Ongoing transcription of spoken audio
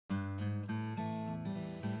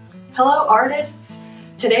Hello artists!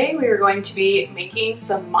 Today we are going to be making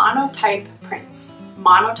some monotype prints.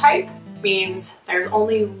 Monotype means there's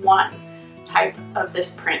only one type of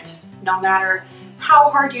this print. No matter how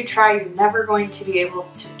hard you try, you're never going to be able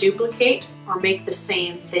to duplicate or make the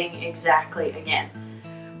same thing exactly again.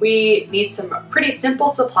 We need some pretty simple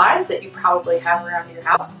supplies that you probably have around your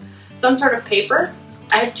house. Some sort of paper.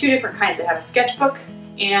 I have two different kinds. I have a sketchbook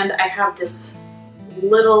and I have this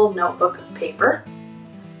little notebook of paper.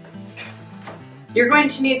 You're going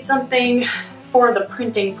to need something for the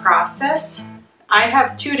printing process. I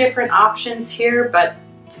have two different options here, but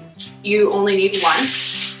you only need one.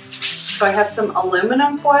 So I have some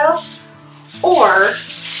aluminum foil, or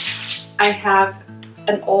I have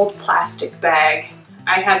an old plastic bag.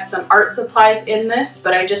 I had some art supplies in this,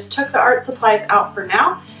 but I just took the art supplies out for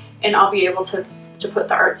now, and I'll be able to put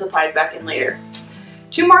the art supplies back in later.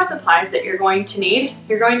 Two more supplies that you're going to need.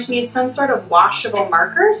 You're going to need some sort of washable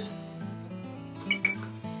markers.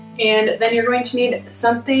 And then you're going to need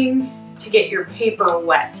something to get your paper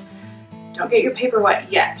wet. Don't get your paper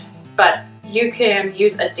wet yet, but you can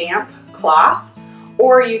use a damp cloth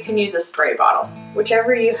or you can use a spray bottle,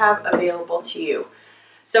 whichever you have available to you.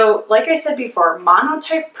 So like I said before,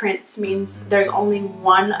 monotype prints means there's only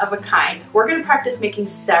one of a kind. We're going to practice making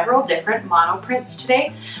several different mono prints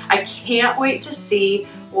today. I can't wait to see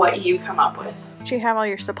what you come up with. You have all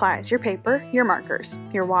your supplies, your paper, your markers,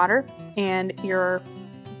 your water, and your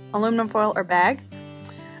aluminum foil or bag.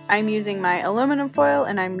 I'm using my aluminum foil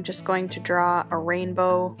and I'm just going to draw a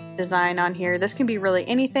rainbow design on here. This can be really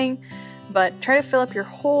anything, but try to fill up your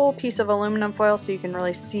whole piece of aluminum foil so you can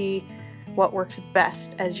really see what works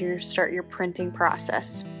best as you start your printing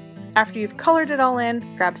process. After you've colored it all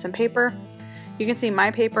in, grab some paper. You can see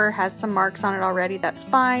my paper has some marks on it already. That's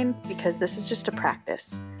fine because this is just a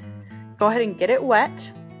practice. Go ahead and get it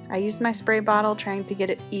wet. I used my spray bottle trying to get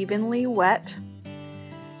it evenly wet.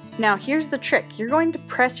 Now here's the trick. You're going to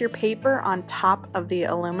press your paper on top of the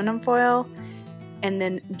aluminum foil and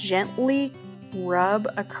then gently rub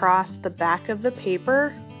across the back of the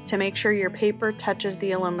paper to make sure your paper touches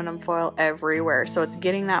the aluminum foil everywhere. So it's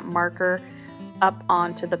getting that marker up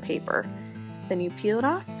onto the paper. Then you peel it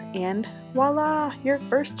off and voila, your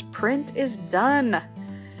first print is done.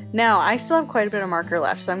 Now I still have quite a bit of marker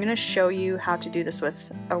left, so I'm going to show you how to do this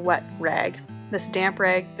with a wet rag. This damp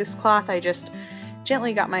rag, this cloth, I just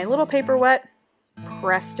gently got my little paper wet,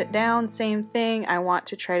 pressed it down, same thing. I want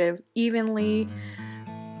to try to evenly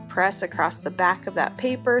press across the back of that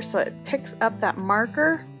paper so it picks up that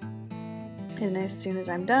marker. And as soon as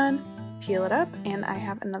I'm done, peel it up and I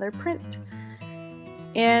have another print.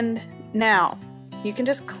 And now you can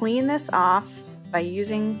just clean this off by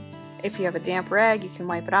using, if you have a damp rag, you can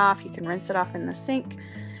wipe it off, you can rinse it off in the sink.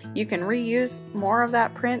 You can reuse more of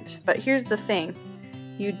that print, but here's the thing.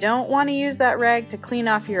 You don't want to use that rag to clean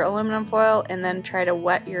off your aluminum foil and then try to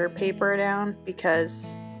wet your paper down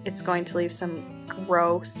because it's going to leave some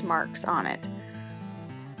gross marks on it.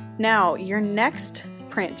 Now, your next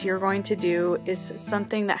print you're going to do is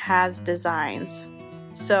something that has designs.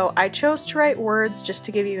 So I chose to write words just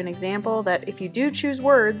to give you an example that if you do choose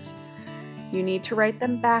words, you need to write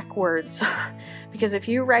them backwards because if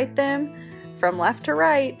you write them from left to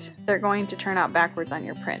right, they're going to turn out backwards on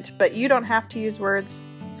your print. But you don't have to use words,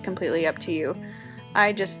 it's completely up to you.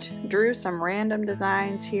 I just drew some random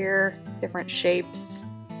designs here, different shapes.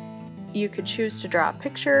 You could choose to draw a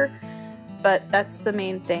picture, but that's the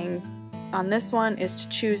main thing on this one is to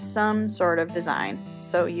choose some sort of design.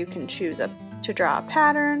 So you can choose to draw a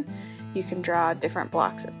pattern, you can draw different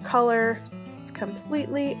blocks of color. It's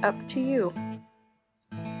completely up to you.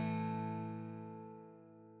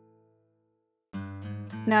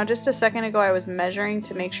 Now just a second ago I was measuring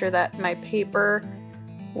to make sure that my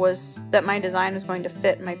design was going to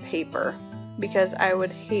fit my paper because I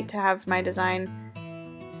would hate to have my design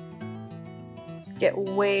get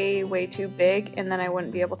way too big and then I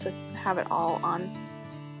wouldn't be able to have it all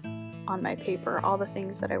on my paper, all the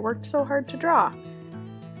things that I worked so hard to draw.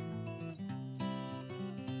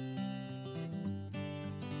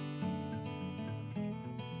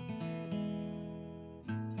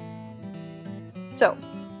 So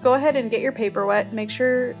go ahead and get your paper wet. Make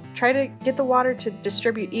sure, try to get the water to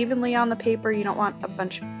distribute evenly on the paper. You don't want a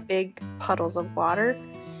bunch of big puddles of water.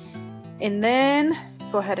 And then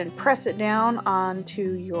go ahead and press it down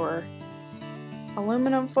onto your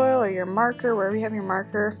aluminum foil or your marker, wherever you have your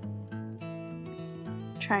marker.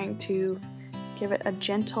 Trying to give it a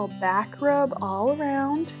gentle back rub all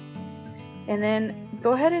around. And then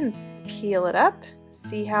go ahead and peel it up.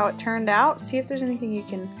 See how it turned out. See if there's anything you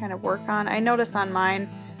can kind of work on. I noticed on mine,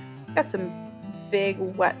 got some big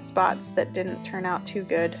wet spots that didn't turn out too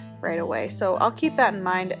good. right away. So I'll keep that in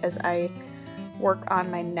mind as I work on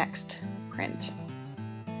my next print.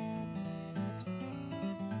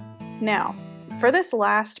 Now, for this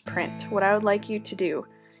last print, what I would like you to do,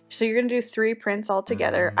 so you're going to do 3 prints all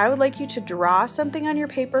together. I would like you to draw something on your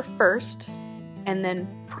paper first and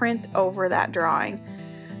then print over that drawing.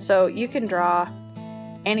 So you can draw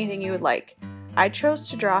anything you would like. I chose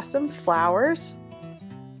to draw some flowers.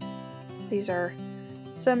 These are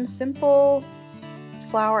some simple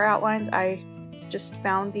flower outlines. I just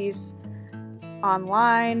found these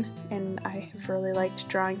online and I have really liked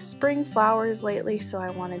drawing spring flowers lately, so I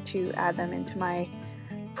wanted to add them into my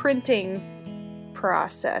printing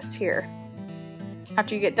process here.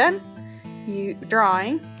 After you get done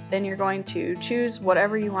drawing, then you're going to choose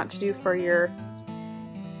whatever you want to do for your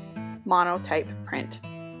monotype print.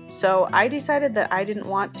 So I decided that I didn't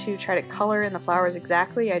want to try to color in the flowers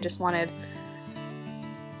exactly. I just wanted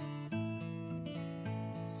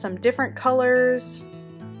some different colors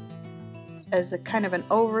as a kind of an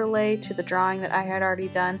overlay to the drawing that I had already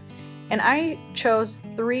done. And I chose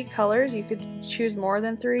 3 colors. You could choose more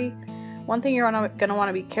than 3. One thing you're going to want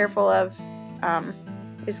to be careful of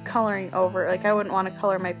is coloring over. Like, I wouldn't want to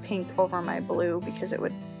color my pink over my blue because it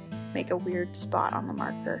would make a weird spot on the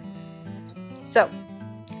marker. So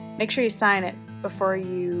make sure you sign it before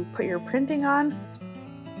you put your printing on,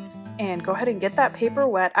 and go ahead and get that paper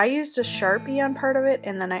wet. I used a Sharpie on part of it,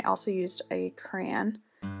 and then I also used a crayon.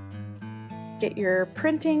 Get your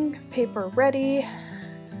printing paper ready,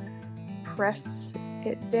 press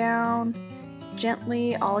it down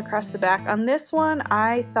gently all across the back. On this one,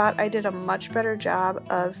 I thought I did a much better job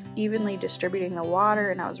of evenly distributing the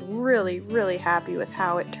water, and I was really happy with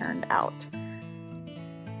how it turned out.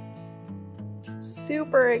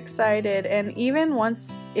 Super excited, and even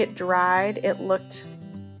once it dried, it looked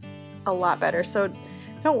a lot better. So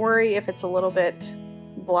don't worry if it's a little bit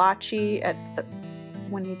blotchy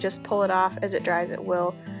when you just pull it off. As it dries, it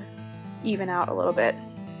will even out a little bit.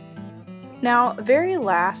 Now, very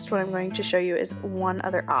last, what I'm going to show you is one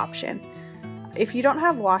other option. If you don't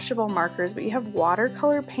have washable markers, but you have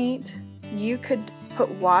watercolor paint, you could put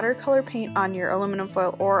watercolor paint on your aluminum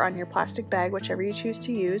foil or on your plastic bag, whichever you choose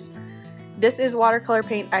to use. This is watercolor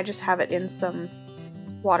paint. I just have it in some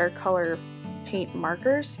watercolor paint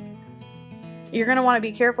markers. You're going to want to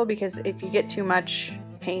be careful because if you get too much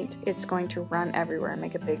paint, it's going to run everywhere and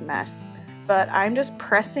make a big mess. But I'm just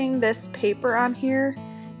pressing this paper on here.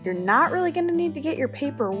 You're not really going to need to get your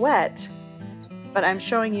paper wet, but I'm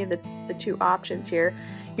showing you the 2 options here.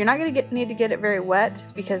 You're not going to need to get it very wet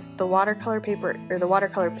because the watercolor paper or the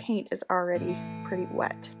watercolor paint is already pretty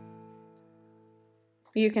wet.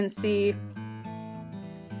 You can see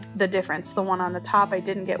the difference. The one on the top I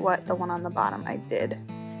didn't get wet, the one on the bottom I did.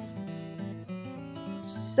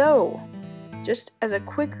 So, just as a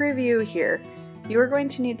quick review here, you are going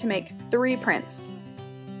to need to make 3 prints,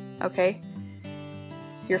 okay?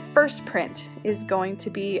 Your first print is going to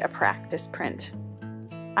be a practice print.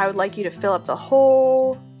 I would like you to fill up the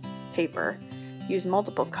whole paper, use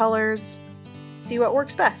multiple colors, see what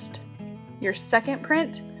works best. Your second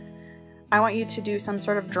print, I want you to do some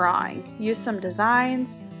sort of drawing. Use some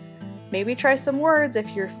designs, maybe try some words. If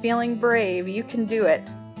you're feeling brave, you can do it.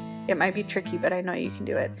 It might be tricky, but I know you can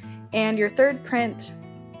do it. And your third print,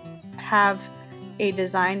 have a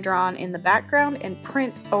design drawn in the background and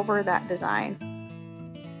print over that design.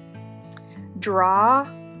 Draw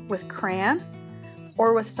with crayon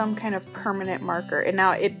or with some kind of permanent marker. And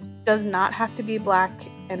now it does not have to be black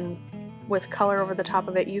and with color over the top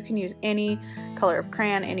of it. You can use any color of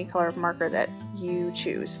crayon, any color of marker that you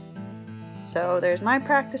choose. So there's my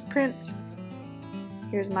practice print.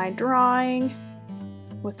 Here's my drawing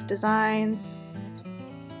with designs.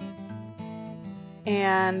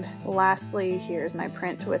 And lastly, here's my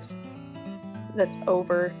print that's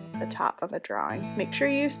over the top of a drawing. Make sure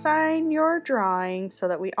you sign your drawing so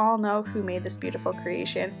that we all know who made this beautiful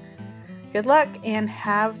creation. Good luck and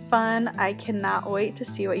have fun. I cannot wait to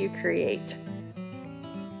see what you create.